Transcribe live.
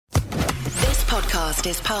podcast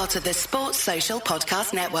is part of the Sports Social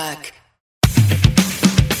Podcast Network.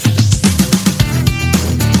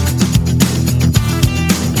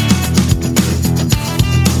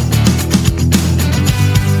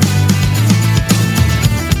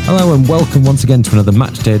 Hello and welcome once again to another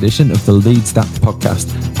matchday edition of the Leeds That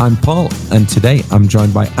Podcast. I'm Paul and today I'm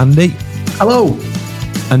joined by Andy. Hello.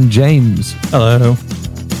 And James. Hello.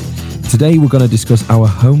 Today we're going to discuss our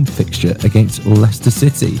home fixture against Leicester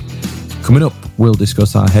City. Coming up, we'll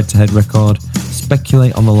discuss our head-to-head record,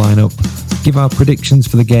 speculate on the lineup, give our predictions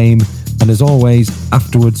for the game, and as always,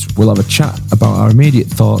 afterwards we'll have a chat about our immediate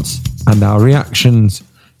thoughts and our reactions.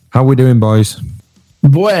 How are we doing, boys?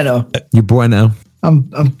 Bueno. You bueno?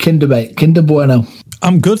 I'm Kinder, mate. Kinder bueno.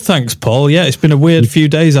 I'm good, thanks, Paul. Yeah, it's been a weird few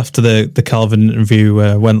days after the Calvin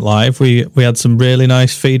interview went live. We had some really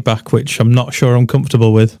nice feedback, which I'm not sure I'm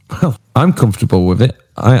comfortable with. Well, I'm comfortable with it.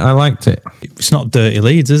 I liked it. It's not dirty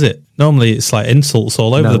Leeds, is it? Normally it's like insults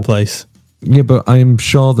all over the place. Yeah, but I'm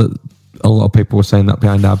sure that a lot of people were saying that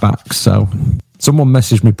behind our backs. So someone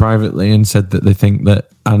messaged me privately and said that they think that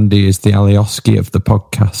Andy is the Alioski of the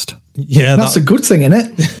podcast. Yeah, that's a good thing,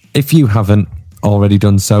 isn't it? If you haven't already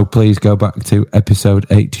done so, please go back to episode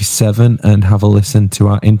 87 and have a listen to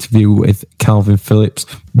our interview with Calvin Phillips.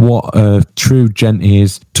 What a true gent he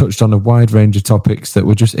is. Touched on a wide range of topics that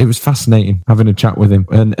were it was fascinating having a chat with him.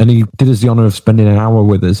 And he did us the honour of spending an hour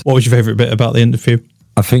with us. What was your favourite bit about the interview?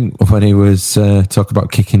 I think when he was talking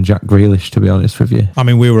about kicking Jack Grealish, to be honest with you. I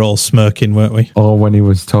mean, we were all smirking, weren't we? Or when he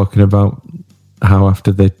was talking about how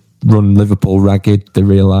after they run Liverpool ragged, they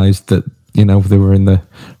realised that, you know, they were in the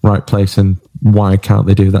right place and why can't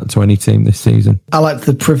they do that to any team this season? I like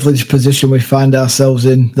the privileged position we find ourselves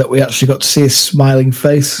in, that we actually got to see his smiling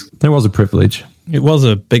face. It was a privilege. It was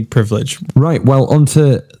a big privilege. Right, well,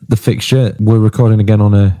 onto the fixture. We're recording again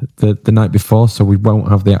on the night before, so we won't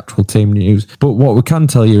have the actual team news. But what we can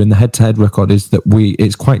tell you in the head-to-head record is that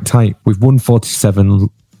it's quite tight. We've won 47,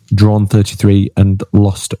 drawn 33 and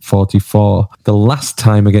lost 44. The last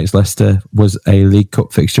time against Leicester was a League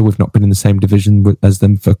Cup fixture. We've not been in the same division as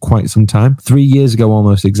them for quite some time. 3 years ago,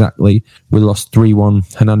 almost exactly, we lost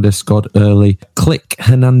 3-1. Hernandez scored early. Click,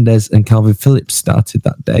 Hernandez and Calvin Phillips started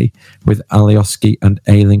that day with Alioski and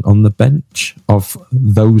Ayling on the bench of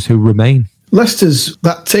those who remain. Leicester's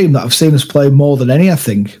that team that I've seen us play more than any, I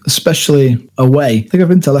think, especially away. I think I've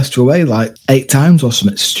been to Leicester away like 8 times or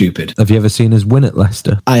something stupid. Have you ever seen us win at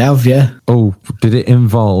Leicester? I have, yeah. Oh, did it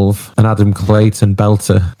involve an Adam Clayton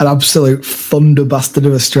belter? An absolute thunder bastard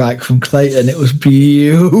of a strike from Clayton. It was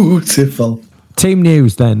beautiful. Team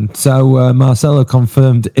news then. So Marcelo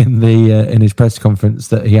confirmed in his press conference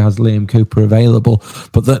that he has Liam Cooper available,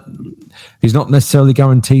 but that he's not necessarily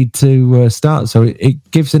guaranteed to start. So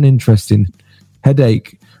it gives an interesting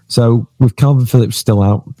headache. So with Calvin Phillips still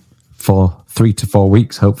out for 3 to 4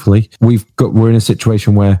 weeks, hopefully, we're in a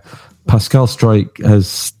situation where Pascal Struijk has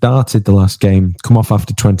started the last game, come off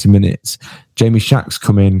after 20 minutes. Jamie Shack's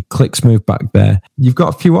come in, Click's moved back there. You've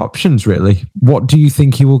got a few options, really. What do you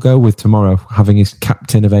think he will go with tomorrow, having his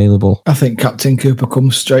captain available? I think Captain Cooper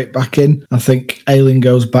comes straight back in. I think Ayling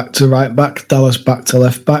goes back to right back, Dallas back to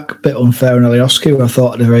left back. Bit unfair on Alioski, who I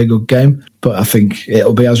thought had a very good game. But I think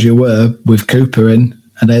it'll be as you were, with Cooper in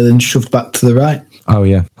and Ayling shoved back to the right. Oh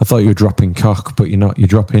yeah, I thought you were dropping Koch, but you're not. You're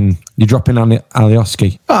dropping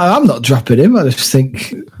Alioski. I'm not dropping him. I just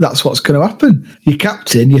think that's what's going to happen. Your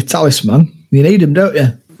captain, your talisman, you need him, don't you?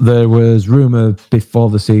 There was rumour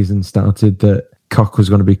before the season started that Koch was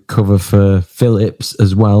going to be cover for Phillips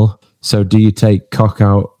as well. So do you take Koch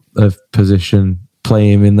out of position,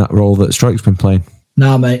 play him in that role that Struijk's been playing?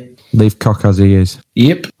 Nah, mate. Leave Koch as he is.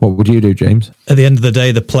 Yep. What would you do, James? At the end of the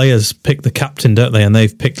day, the players pick the captain, don't they? And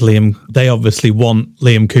they've picked Liam. They obviously want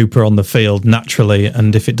Liam Cooper on the field naturally.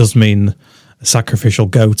 And if it does mean a sacrificial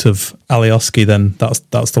goat of Alioski, then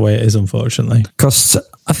that's the way it is, unfortunately. Because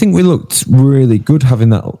I think we looked really good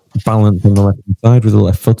having that balance on the left side with the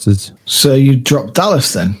left footers. So you drop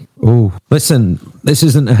Dallas then? Oh, listen, this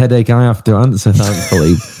isn't a headache I have to answer,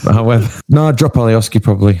 thankfully. However, no, I'd drop Alioski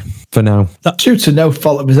probably for now. That's due to no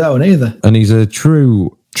fault of his own either. And he's a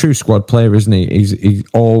true squad player, isn't he? He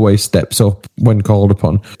always steps up when called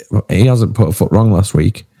upon. He hasn't put a foot wrong last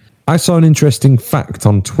week. I saw an interesting fact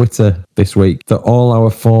on Twitter this week that all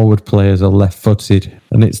our forward players are left-footed.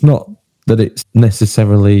 And it's not that it's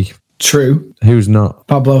necessarily... True. Who's not?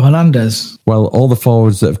 Pablo Hernandez. Well, all the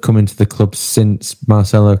forwards that have come into the club since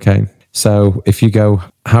Marcelo came. So if you go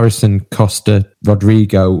Harrison, Costa,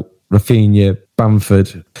 Rodrigo, Rafinha,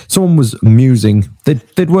 Bamford, someone was musing.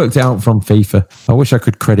 They'd worked it out from FIFA. I wish I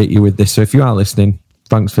could credit you with this. So if you are listening,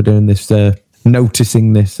 thanks for doing this,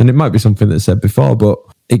 noticing this. And it might be something that's said before, but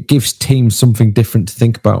it gives teams something different to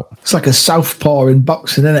think about. It's like a southpaw in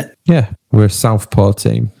boxing, isn't it? Yeah, we're a southpaw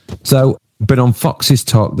team. So, been on Fox's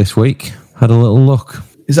Talk this week. Had a little look.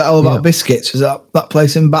 Is that all about biscuits? Is that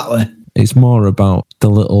place in Batley? It's more about the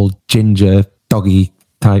little ginger doggy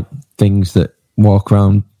type things that walk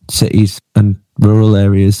around cities and rural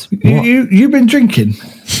areas. You've been drinking?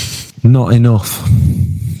 Not enough.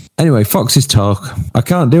 Anyway, Fox's Talk. I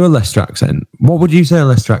can't do a Leicester accent. What would you say a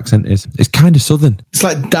Leicester accent is? It's kind of southern. It's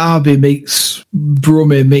like Derby meets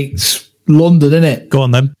Brummie meets London, isn't it? Go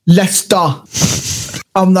on then. Leicester.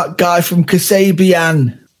 I'm that guy from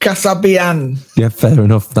Casabian. Yeah, fair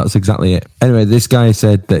enough. That's exactly it. Anyway, this guy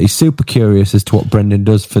said that he's super curious as to what Brendan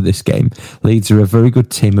does for this game. Leeds are a very good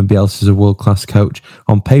team and Bielsa's a world-class coach.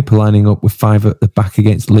 On paper, lining up with 5 at the back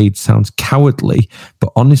against Leeds sounds cowardly,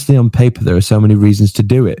 but honestly, on paper, there are so many reasons to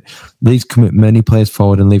do it. Leeds commit many players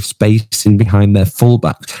forward and leave space in behind their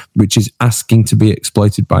fullbacks, which is asking to be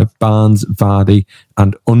exploited by Barnes, Vardy,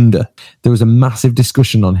 and Under. There was a massive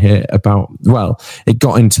discussion on here about, well, it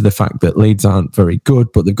got into the fact that Leeds aren't very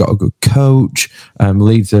good, but they've got a good coach.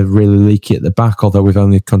 Leeds are really leaky at the back, although we've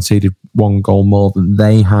only conceded 1 goal more than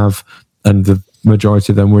they have, and the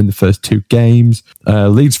majority of them were in the first 2 games.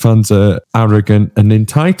 Leeds fans are arrogant and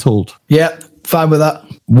entitled. Yeah, fine with that.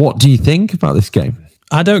 What do you think about this game?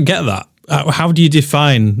 I don't get that. How do you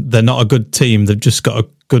define they're not a good team? They've just got a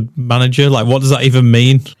good manager. Like, what does that even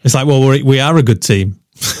mean? It's like, well, we are a good team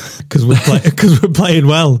because we're playing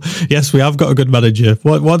well. Yes, we have got a good manager.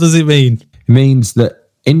 What does it mean? It means that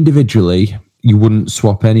individually, you wouldn't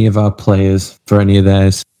swap any of our players for any of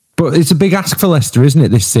theirs. But it's a big ask for Leicester, isn't it,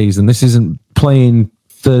 this season? This isn't playing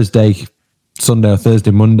Thursday, Sunday or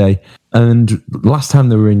Thursday, Monday. And last time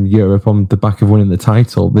they were in Europe on the back of winning the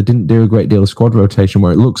title, they didn't do a great deal of squad rotation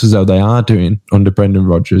where it looks as though they are doing under Brendan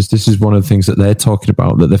Rodgers. This is one of the things that they're talking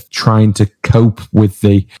about, that they're trying to cope with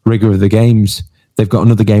the rigour of the games. They've got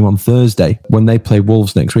another game on Thursday when they play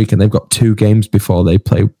Wolves next week, and they've got 2 games before they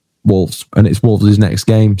play Wolves, and it's Wolves' next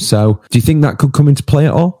game. So do you think that could come into play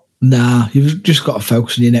at all? Nah, you've just got to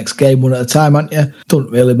focus on your next game one at a time, haven't you?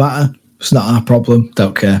 Don't really matter. It's not our problem.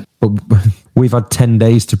 Don't care. But we've had 10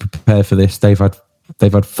 days to prepare for this. They've had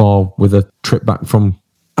 4 with a trip back from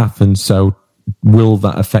Athens. So will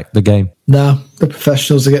that affect the game? No, the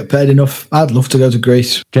professionals, they get paid enough. I'd love to go to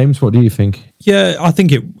Greece. James, what do you think? Yeah, I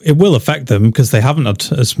think it will affect them because they haven't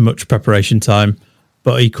had as much preparation time.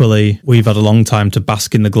 But equally, we've had a long time to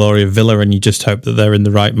bask in the glory of Villa, and you just hope that they're in the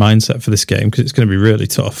right mindset for this game because it's going to be really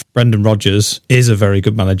tough. Brendan Rodgers is a very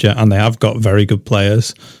good manager, and they have got very good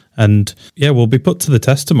players. And yeah, we'll be put to the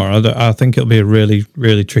test tomorrow. I think it'll be a really,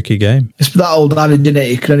 really tricky game. It's that old adage, isn't it?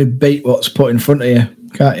 You can only beat what's put in front of you,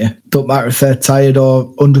 can't you? Don't matter if they're tired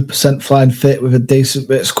or 100% flying fit with a decent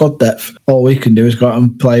bit of squad depth. All we can do is go out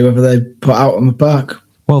and play whether they put out on the park.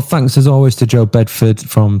 Well, thanks as always to Joe Bedford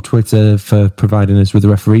from Twitter for providing us with the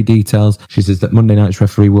referee details. She says that Monday night's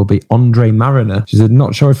referee will be Andre Mariner. She said,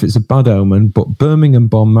 not sure if it's a bad omen, but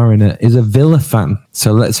Birmingham-born Mariner is a Villa fan.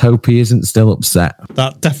 So let's hope he isn't still upset.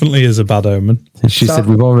 That definitely is a bad omen. And she said,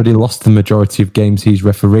 we've already lost the majority of games he's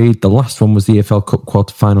refereed. The last one was the EFL Cup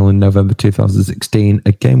quarter-final in November 2016,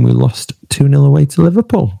 a game we lost 2-0 away to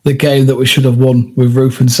Liverpool. The game that we should have won with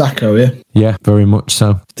Roof and Sacco, yeah? Yeah, very much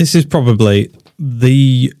so. This is probably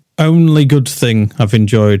the only good thing I've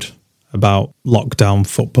enjoyed about lockdown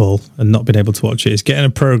football and not being able to watch it is getting a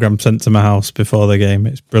programme sent to my house before the game.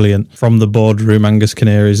 It's brilliant. From the boardroom, Angus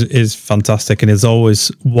Kinnear is fantastic, and there's always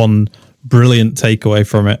one brilliant takeaway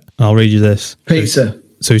from it. I'll read you this. Pizza.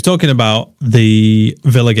 So he's talking about the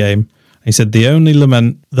Villa game. He said, the only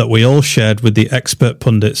lament that we all shared with the expert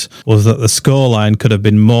pundits was that the scoreline could have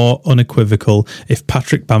been more unequivocal if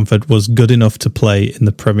Patrick Bamford was good enough to play in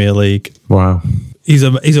the Premier League. Wow. He's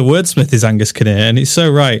a wordsmith, is Angus Kinnear, and he's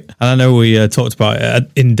so right. And I know we talked about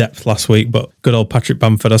it in depth last week, but good old Patrick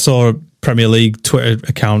Bamford. I saw a Premier League Twitter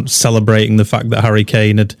account celebrating the fact that Harry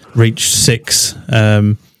Kane had reached 6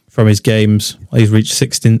 from his games. He's reached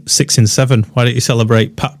 6 in 7. Why don't you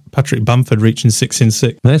celebrate Patrick Bamford reaching 6 in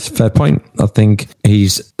 6? That's a fair point. I think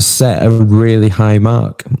he's set a really high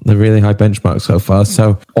mark, a really high benchmark so far.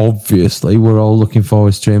 So obviously we're all looking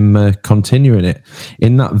forward to him continuing it.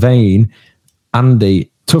 In that vein,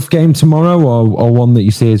 Andy, tough game tomorrow or one that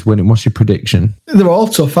you see as winning? What's your prediction? They're all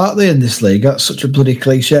tough, aren't they, in this league? That's such a bloody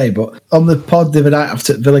cliche. But on the pod the other night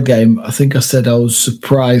after the Villa game, I think I said I was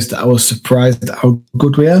surprised at how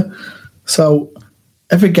good we are. So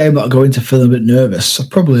every game that I go into feeling a bit nervous, I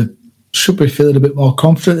probably should be feeling a bit more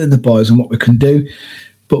confident in the boys and what we can do.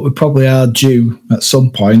 But we probably are due at some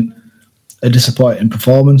point a disappointing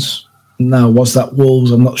performance. Now, was that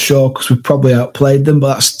Wolves? I'm not sure because we probably outplayed them,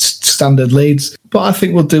 but that's standard Leeds. But I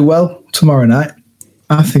think we'll do well tomorrow night.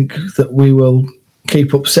 I think that we will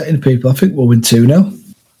keep upsetting people. I think we'll win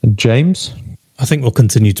 2-0. James? I think we'll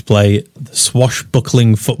continue to play the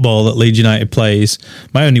swashbuckling football that Leeds United plays.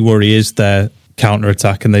 My only worry is their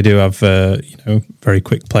counter-attack, and they do have very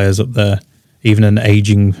quick players up there. Even an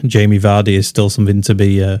aging Jamie Vardy is still something to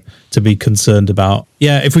be concerned about.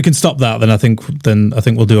 Yeah, if we can stop that, then I think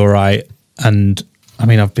we'll do all right. And I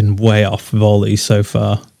mean, I've been way off with all these so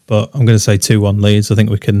far, but I'm going to say 2-1 Leeds. I think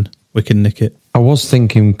we can nick it. I was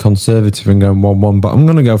thinking conservative and going 1-1, but I'm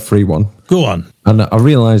going to go 3-1. Go on. And I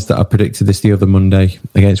realised that I predicted this the other Monday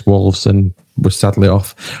against Wolves and was sadly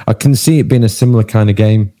off. I can see it being a similar kind of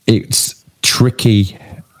game. It's tricky.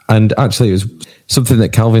 And actually, it was something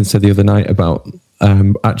that Calvin said the other night about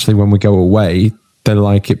actually when we go away, they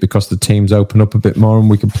like it because the teams open up a bit more and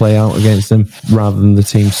we can play out against them rather than the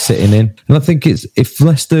teams sitting in. And I think if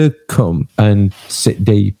Leicester come and sit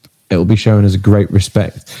deep, it'll be shown as a great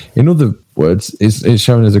respect. In other words, it's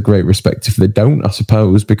shown as a great respect if they don't, I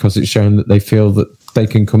suppose, because it's shown that they feel that they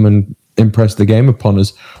can come and impress the game upon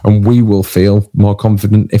us, and we will feel more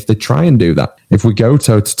confident if they try and do that, if we go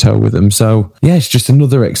toe-to-toe with them. So, yeah, it's just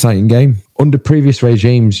another exciting game. Under previous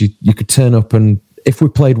regimes, you could turn up and if we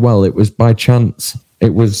played well, it was by chance.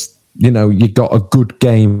 It was, you got a good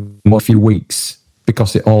game in a few weeks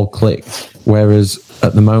because it all clicked. Whereas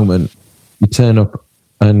at the moment, you turn up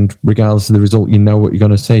and regardless of the result, you know what you're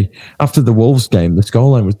going to see. After the Wolves game, the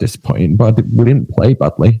scoreline was disappointing, but we didn't play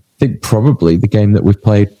badly. I think probably the game that we've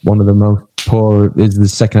played, one of the most poor, is the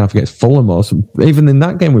second half against Fulham or something. Even in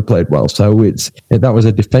that game, we played well. So that was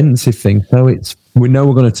a defensive thing. So we know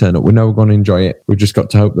we're going to turn up. We know we're going to enjoy it. We've just got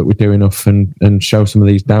to hope that we do enough and show some of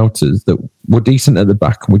these doubters that we're decent at the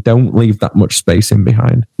back and we don't leave that much space in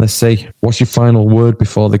behind. Let's see. What's your final word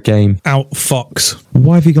before the game? Outfox.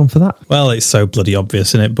 Why have you gone for that? Well, it's so bloody obvious,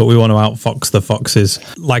 isn't it? But we want to outfox the Foxes.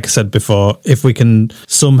 Like I said before, if we can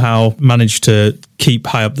somehow manage to keep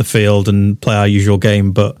high up the field and play our usual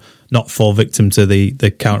game, but not fall victim to the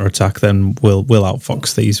counter-attack, then we'll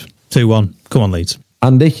outfox these. 2-1. Come on, Leeds.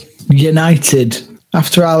 Andy? United.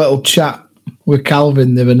 After our little chat with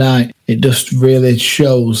Calvin the other night, it just really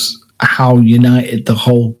shows how united the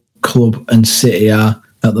whole club and city are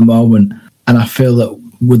at the moment. And I feel that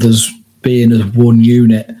with us being as one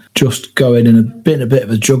unit, just going in a bit of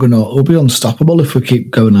a juggernaut, we'll be unstoppable if we keep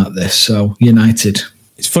going like this. So, United.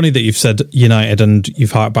 It's funny that you've said United and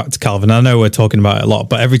you've harked back to Calvin. I know we're talking about it a lot,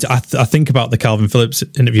 but every time I think about the Calvin Phillips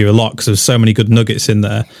interview a lot because there's so many good nuggets in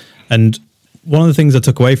there. And one of the things I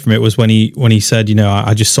took away from it was when he said,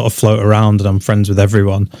 I just sort of float around and I'm friends with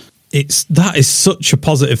everyone. That is such a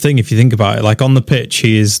positive thing if you think about it. Like on the pitch,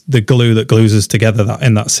 he is the glue that glues us together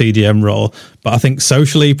in that CDM role. But I think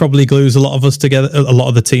socially, he probably glues a lot of us together, a lot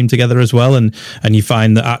of the team together as well. And you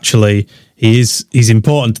find that actually he's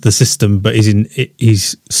important to the system, but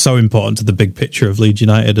he's so important to the big picture of Leeds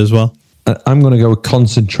United as well. I'm going to go with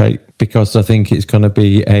concentrate because I think it's going to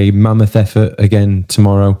be a mammoth effort again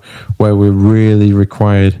tomorrow where we're really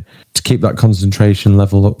required to keep that concentration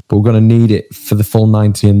level up. But we're going to need it for the full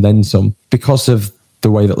 90 and then some because of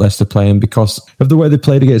the way that Leicester play and because of the way they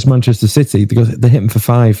played against Manchester City. Because they hit him for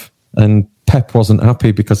 5 and Pep wasn't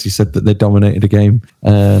happy because he said that they dominated a game,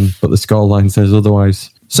 but the scoreline says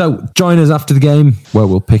otherwise. So join us after the game where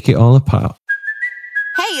we'll pick it all apart.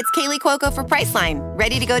 Hey, it's Kaylee Cuoco for Priceline.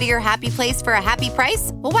 Ready to go to your happy place for a happy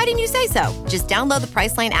price? Well, why didn't you say so? Just download the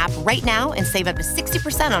Priceline app right now and save up to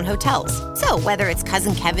 60% on hotels. So whether it's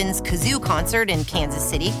Cousin Kevin's Kazoo Concert in Kansas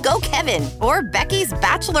City, go Kevin, or Becky's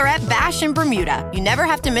Bachelorette Bash in Bermuda, you never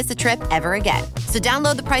have to miss a trip ever again. So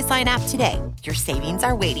download the Priceline app today. Your savings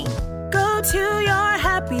are waiting. Go to your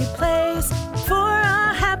happy place for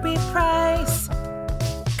a happy price.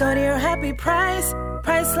 Go to your happy price,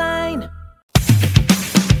 Priceline.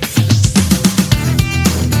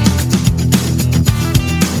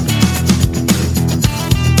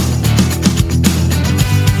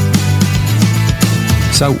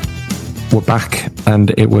 So, we're back,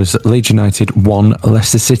 and it was Leeds United 1,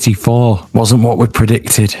 Leicester City 4. Wasn't what we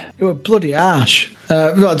predicted. It was bloody harsh.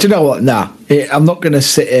 Do you know what? Nah, I'm not going to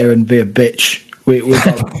sit here and be a bitch.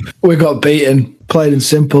 We got beaten, plain and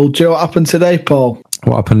simple. Do you know what happened today, Paul?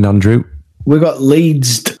 What happened, Andrew? We got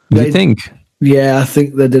Leeds'd. You think? Yeah, I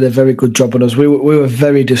think they did a very good job on us. We were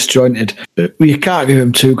very disjointed. You can't give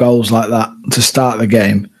them 2 goals like that to start the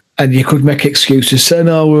game. And you could make excuses saying,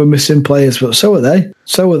 we were missing players, but so are they.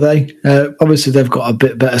 Obviously, they've got a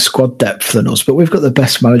bit better squad depth than us, but we've got the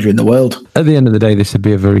best manager in the world. At the end of the day, this would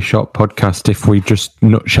be a very short podcast if we just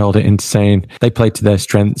nutshelled it into saying they played to their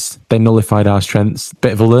strengths, they nullified our strengths.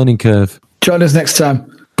 Bit of a learning curve. Join us next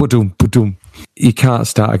time. Ba-dum, ba-dum. You can't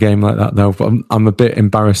start a game like that, though. But I'm a bit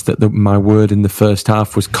embarrassed that my word in the first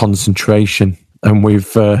half was concentration, and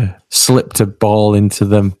we've slipped a ball into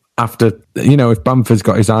them after, if Bamford's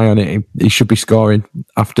got his eye on it, he should be scoring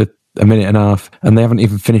after a minute and a half, and they haven't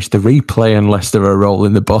even finished the replay and Leicester are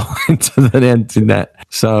rolling the ball into the empty net.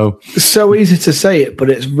 So easy to say it, but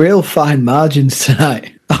it's real fine margins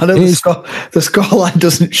tonight. I know the scoreline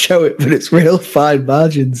doesn't show it, but it's real fine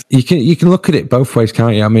margins. You can look at it both ways,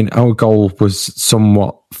 can't you? I mean, our goal was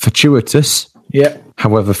somewhat fortuitous. Yeah.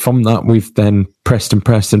 However, from that, we've then pressed and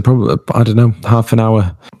probably, I don't know, half an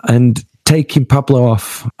hour. And taking Pablo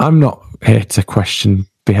off, I'm not here to question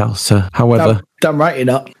Bielsa. However, damn right you're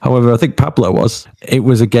not. However, I think Pablo was. It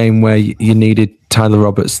was a game where you needed Tyler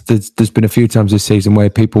Roberts. There's been a few times this season where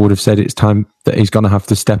people would have said it's time that he's going to have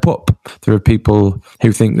to step up. There are people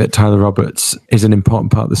who think that Tyler Roberts is an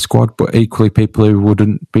important part of the squad, but equally people who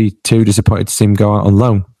wouldn't be too disappointed to see him go out on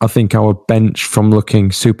loan. I think our bench, from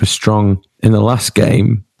looking super strong in the last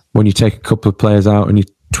game, when you take a couple of players out and you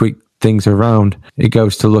tweak things around, it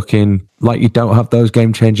goes to looking like you don't have those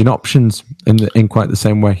game-changing options in quite the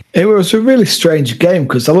same way. It was a really strange game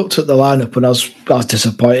because I looked at the lineup and I was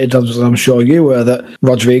disappointed, as I'm sure you were, that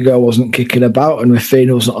Rodrigo wasn't kicking about and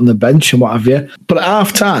Rafinha wasn't on the bench and what have you. But at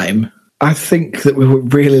half-time, I think that we were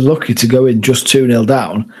really lucky to go in just 2-0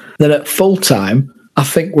 down. Then at full-time, I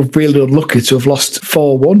think we're really unlucky to have lost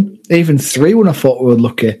 4-1, even 3-1 I thought we were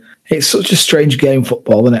lucky. It's such a strange game,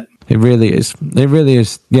 football, isn't it? It really is. It really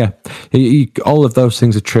is. Yeah. All of those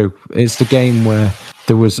things are true. It's the game where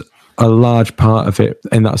there was a large part of it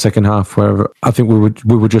in that second half where I think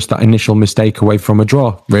we were just that initial mistake away from a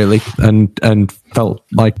draw, really, and felt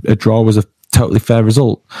like a draw was a totally fair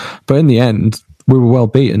result. But in the end, we were well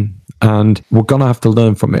beaten, and we're going to have to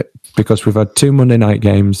learn from it because we've had 2 Monday night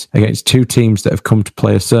games against 2 teams that have come to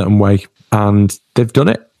play a certain way, and they've done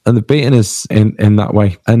it. And they've beaten us in that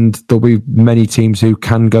way. And there'll be many teams who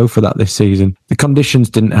can go for that this season. The conditions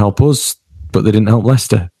didn't help us, but they didn't help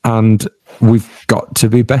Leicester. And we've got to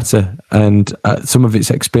be better. And some of it's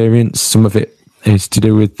experience, some of it is to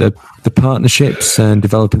do with the partnerships and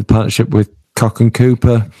developing the partnership with Koch and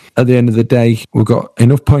Cooper. At the end of the day, we've got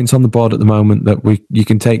enough points on the board at the moment that you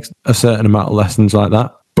can take a certain amount of lessons like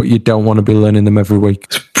that, but you don't want to be learning them every week.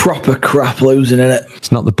 It's proper crap losing, isn't it?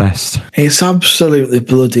 It's not the best. It's absolutely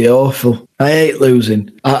bloody awful. I hate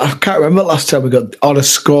losing. I can't remember last time we got on a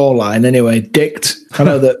scoreline anyway, dicked. I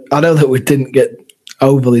know that we didn't get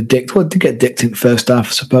overly dicked. We did get dicked in the first half,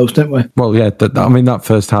 I suppose, didn't we? Well, yeah, that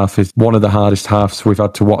first half is one of the hardest halves we've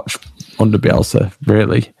had to watch under Bielsa,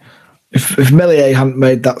 really. If Meslier hadn't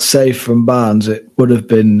made that save from Barnes, it would have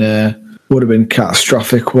been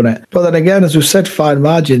catastrophic, wouldn't it? But then again, as we've said, fine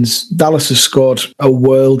margins. Dallas has scored a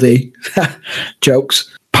worldie.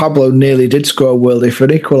 Jokes. Pablo nearly did score a worldie for an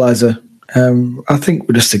equaliser. I think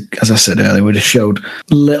we just, as I said earlier, we just showed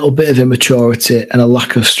a little bit of immaturity and a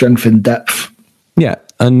lack of strength and depth. Yeah,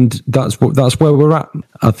 and that's where we're at.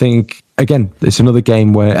 I think, again, it's another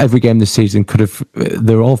game where every game this season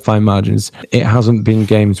they're all fine margins. It hasn't been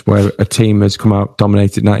games where a team has come out,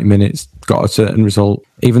 dominated 90 minutes, got a certain result.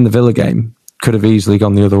 Even the Villa game could have easily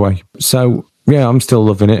gone the other way. So, yeah, I'm still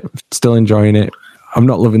loving it, still enjoying it. I'm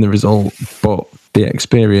not loving the result, but the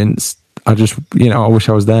experience, I just, I wish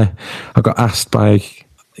I was there. I got asked by,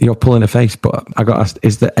 you're pulling a face, but I got asked,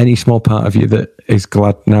 is there any small part of you that is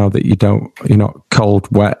glad now that you're not cold,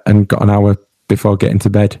 wet, and got an hour before getting to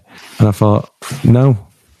bed? And I thought, no.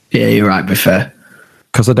 Yeah, you're right, be fair.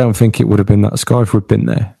 Because I don't think it would have been that score if we'd been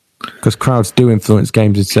there. Because crowds do influence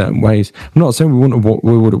games in certain ways. I'm not saying we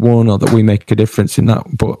would have won or that we make a difference in that,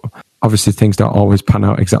 but obviously things don't always pan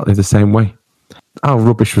out exactly the same way. How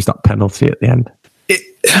rubbish was that penalty at the end?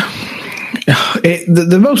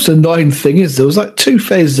 The most annoying thing is there was like 2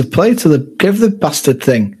 phases of play to give the bastard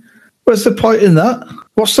thing. What's the point in that?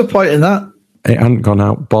 What's the point in that? It hadn't gone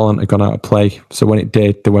out. Ball hadn't gone out of play. So when it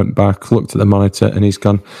did, they went back, looked at the monitor, and he's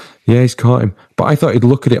gone, yeah, he's caught him. But I thought he'd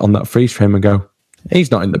look at it on that freeze frame and go,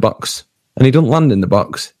 he's not in the box. And he doesn't land in the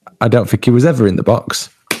box. I don't think he was ever in the box.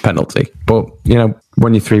 Penalty. But,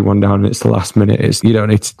 when you're 3-1 down and it's the last minute, you don't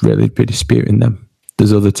need to really be disputing them.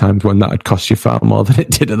 There's other times when that would cost you far more than it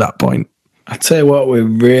did at that point. I tell you what, we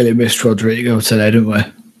really missed Rodrigo today, didn't we?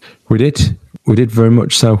 We did. We did very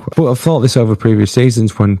much so. But I've thought this over previous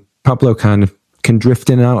seasons when Pablo kind of can drift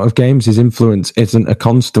in and out of games. His influence isn't a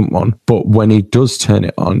constant one. But when he does turn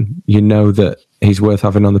it on, you know that he's worth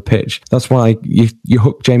having on the pitch. That's why you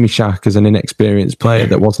hook Jamie Shack as an inexperienced player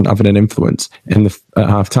that wasn't having an influence at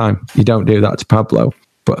half-time. You don't do that to Pablo.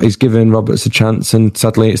 But he's given Roberts a chance, and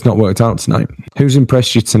sadly it's not worked out tonight. Who's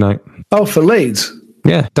impressed you tonight? Oh, for Leeds?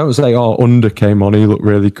 Yeah, don't say, Under came on, he looked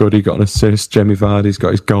really good, he got an assist, Jamie Vardy's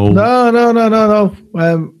got his goal. No.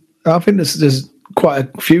 I think there's quite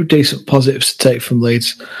a few decent positives to take from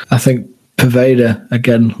Leeds. I think Pervader,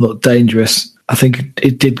 again, looked dangerous. I think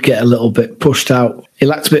it did get a little bit pushed out. He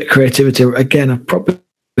lacked a bit of creativity. Again, I probably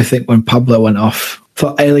think when Pablo went off,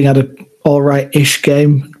 thought Ayling had an all-right-ish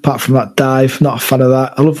game, apart from that dive. Not a fan of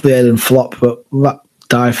that. I love the Ayling flop, but that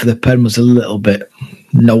dive for the pen was a little bit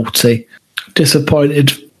naughty.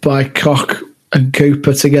 Disappointed by Koch and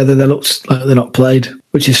Cooper together. They looked like they're not played,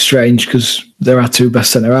 which is strange because they're our two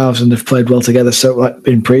best centre halves and they've played well together. So, like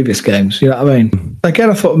in previous games, you know what I mean? Again,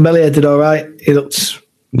 I thought Meslier did all right. He looked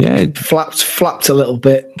flapped a little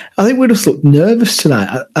bit. I think we just looked nervous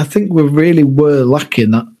tonight. I think we really were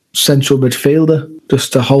lacking that central midfielder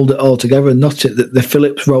just to hold it all together and not it the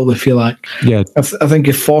Phillips role, if you like. Yeah, I think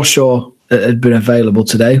if Forshaw had been available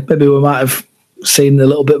today, maybe we might have seen a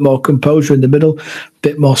little bit more composure in the middle, a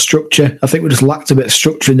bit more structure. I think we just lacked a bit of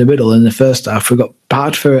structure in the middle in the first half. We got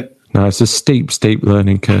bad for it. No, it's a steep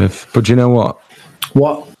learning curve. But do you know what?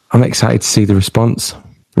 What? I'm excited to see the response.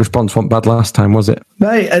 The response wasn't bad last time, was it?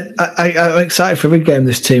 Mate, I'm excited for every game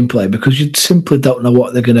this team play because you simply don't know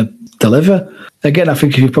what they're going to deliver. Again, I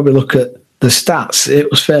think if you probably look at the stats, it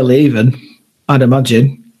was fairly even, I'd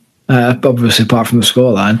imagine, obviously apart from the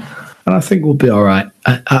scoreline. And I think we'll be all right.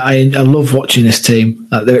 I love watching this team.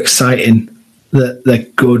 They're exciting. They're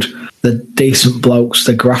good. They're decent blokes.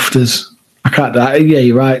 They're grafters. Yeah,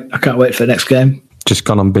 you're right. I can't wait for the next game. Just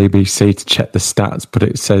gone on BBC to check the stats, but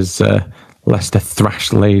it says Leicester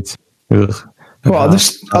thrashed Leeds. What, on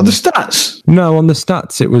the stats? No, on the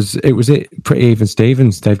stats, it was pretty even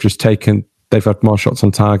Stevens. They've had more shots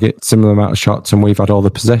on target, similar amount of shots, and we've had all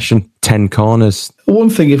the possession, 10 corners. One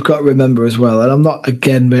thing you've got to remember as well, and I'm not,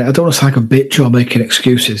 again, mate, I don't want to sound like a bitch or making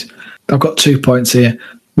excuses. I've got 2 points here.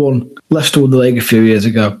 One, Leicester won the league a few years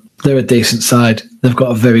ago. They're a decent side. They've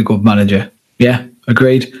got a very good manager. Yeah,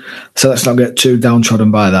 agreed. So let's not get too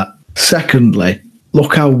downtrodden by that. Secondly,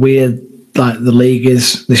 look how weird the league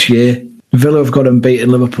is this year. Villa have got and beaten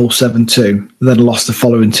Liverpool 7-2, then lost the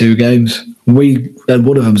following 2 games. And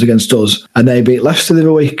one of them's against us, and they beat Leicester the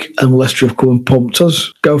other week, and Leicester have come and pumped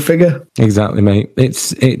us. Go figure. Exactly, mate.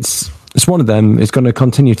 It's one of them. It's going to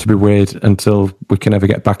continue to be weird until we can ever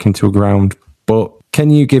get back into a ground. But can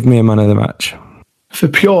you give me a man of the match? For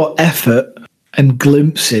pure effort and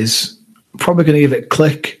glimpses, I'm probably going to give it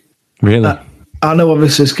Click. Really? I know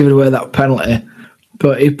obviously it's giving away that penalty,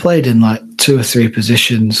 but he played in 2 or 3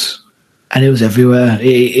 positions, and he was everywhere.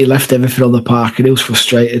 He left everything on the park, and he was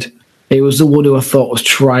frustrated. He was the one who I thought was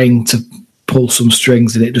trying to pull some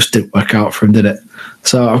strings, and it just didn't work out for him, did it?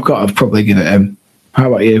 So I've got to probably give it him. How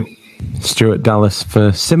about you? Stuart Dallas,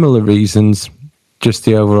 for similar reasons, just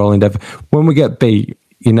the overall endeavour. When we get beat,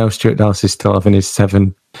 Stuart Dallas is still having his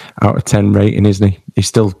 7 out of 10 rating, isn't he? He's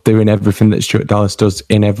still doing everything that Stuart Dallas does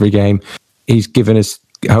in every game. He's given us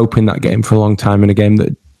hope in that game for a long time, in a game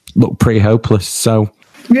that looked pretty hopeless. So...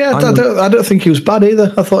 yeah, I don't think he was bad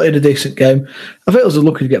either. I thought he had a decent game. I think it was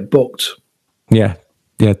lucky to get booked. Yeah,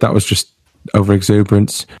 that was just over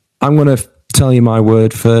exuberance. I'm going to tell you my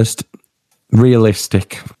word first.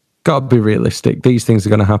 Realistic. Got to be realistic. These things are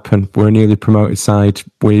going to happen. We're a newly promoted side.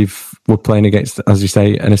 We're playing against, as you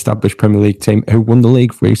say, an established Premier League team who won the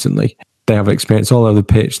league recently. They have experience all over the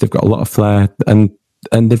pitch. They've got a lot of flair, and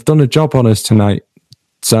they've done a job on us tonight.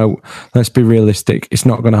 So let's be realistic. It's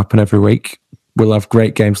not going to happen every week. We'll have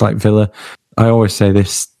great games like Villa. I always say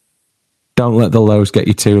this, don't let the lows get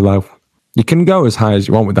you too low. You can go as high as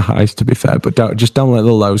you want with the highs, to be fair, but don't let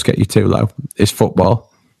the lows get you too low. It's football.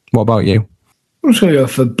 What about you? I'm just going to go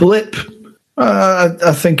for blip.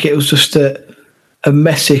 I think it was just a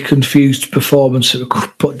messy, confused performance that we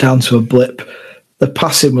put down to a blip. The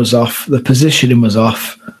passing was off. The positioning was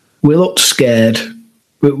off. We looked scared.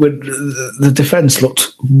 The defence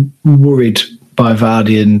looked worried by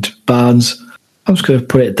Vardy and Barnes. I'm just going to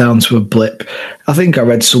put it down to a blip. I think I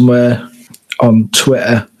read somewhere on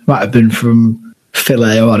Twitter, might have been from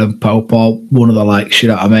Philae or Adam Pope or one of the likes, you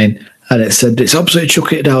know what I mean? And it said, it's absolutely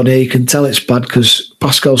chucking it down here. You can tell it's bad because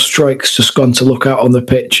Pascal Struijk's just gone to look out on the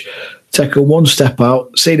pitch, taken one step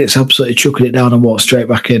out, seen it's absolutely chucking it down and walked straight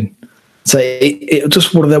back in. So it was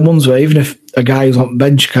just one of them ones where even if a guy who's on the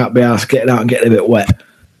bench can't be asked getting out and getting a bit wet,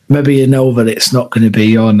 maybe you know that it's not going to be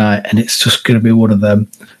your night and it's just going to be one of them.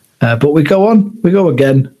 But we go on. We go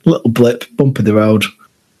again. Little blip, bump in the road.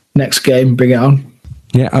 Next game, bring it on.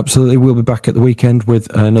 Yeah, absolutely. We'll be back at the weekend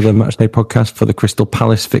with another Matchday podcast for the Crystal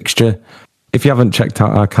Palace fixture. If you haven't checked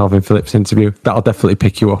out our Calvin Phillips interview, that'll definitely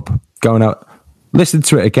pick you up. Going out, listen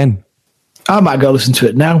to it again. I might go listen to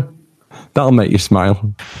it now. That'll make you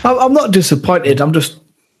smile. I'm not disappointed. I'm just,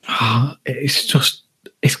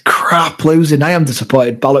 it's crap losing. I am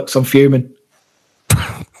disappointed. Bollocks, I'm fuming.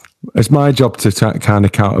 It's my job to kind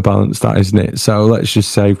of counterbalance that, isn't it? So let's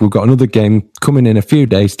just say we've got another game coming in a few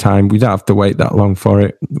days' time. We don't have to wait that long for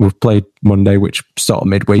it. We've played Monday, which sort of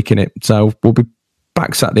midweek in it. So we'll be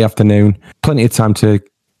back Saturday afternoon. Plenty of time to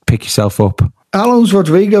pick yourself up. How long's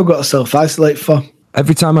Rodrigo got to self-isolate for?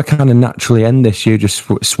 Every time I kind of naturally end this, you just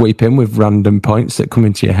sweep in with random points that come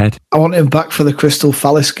into your head. I want him back for the Crystal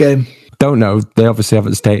Palace game. Don't know. They obviously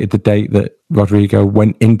haven't stated the date that Rodrigo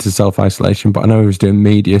went into self-isolation, but I know he was doing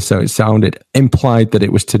media, so it sounded implied that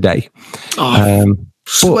it was today.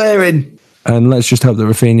 Swearing. And let's just hope that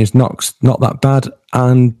Rafinha's knock's not that bad,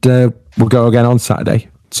 and we'll go again on Saturday.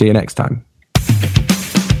 See you next time.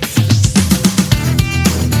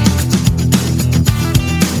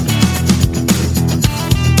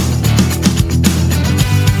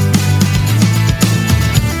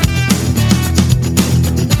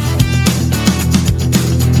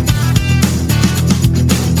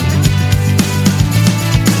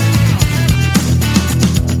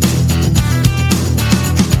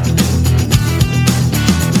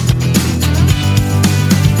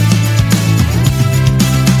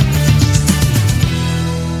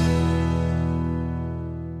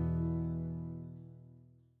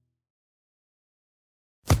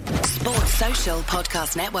 Sports Social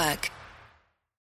Podcast Network.